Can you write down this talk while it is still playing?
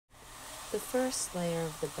The first layer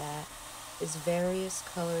of the bat is various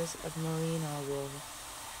colors of merino wool,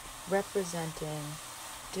 representing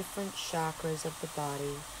different chakras of the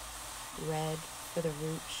body: red for the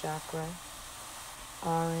root chakra,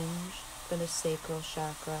 orange for the sacral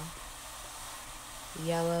chakra,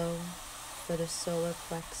 yellow for the solar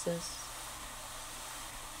plexus,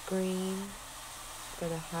 green for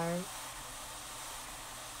the heart.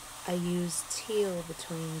 I use teal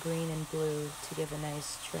between green and blue to give a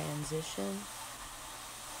nice transition,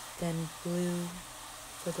 then blue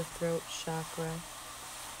for the throat chakra,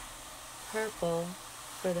 purple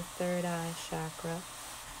for the third eye chakra,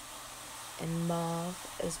 and mauve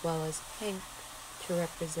as well as pink to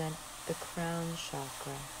represent the crown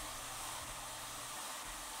chakra.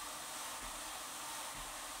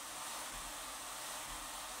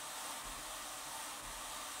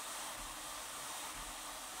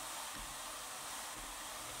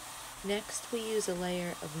 Next, we use a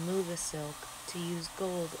layer of Muga Silk to use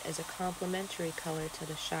gold as a complementary color to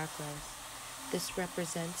the chakras. This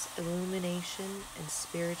represents illumination and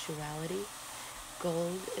spirituality.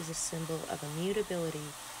 Gold is a symbol of immutability,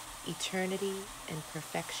 eternity, and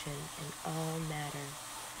perfection in all matter.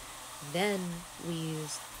 Then we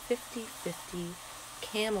use 50/50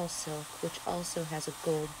 camel silk, which also has a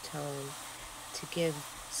gold tone, to give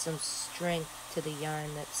some strength to the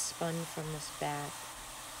yarn that's spun from this bat.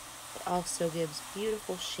 It also gives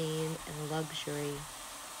beautiful sheen and luxury.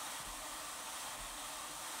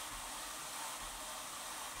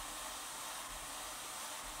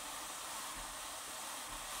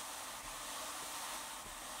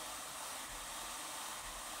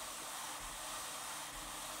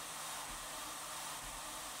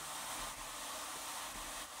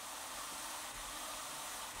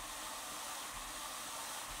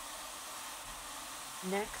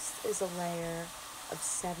 Next is a layer of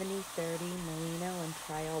 70/30 merino and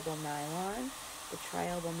triobal nylon. The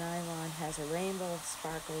triobal nylon has a rainbow of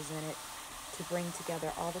sparkles in it to bring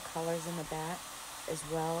together all the colors in the bat, as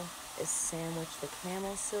well as sandwich the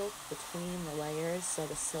camel silk between the layers so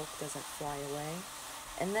the silk doesn't fly away.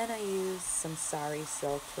 And then I use some sari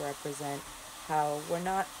silk to represent how we're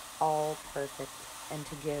not all perfect and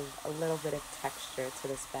to give a little bit of texture to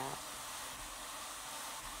this bat.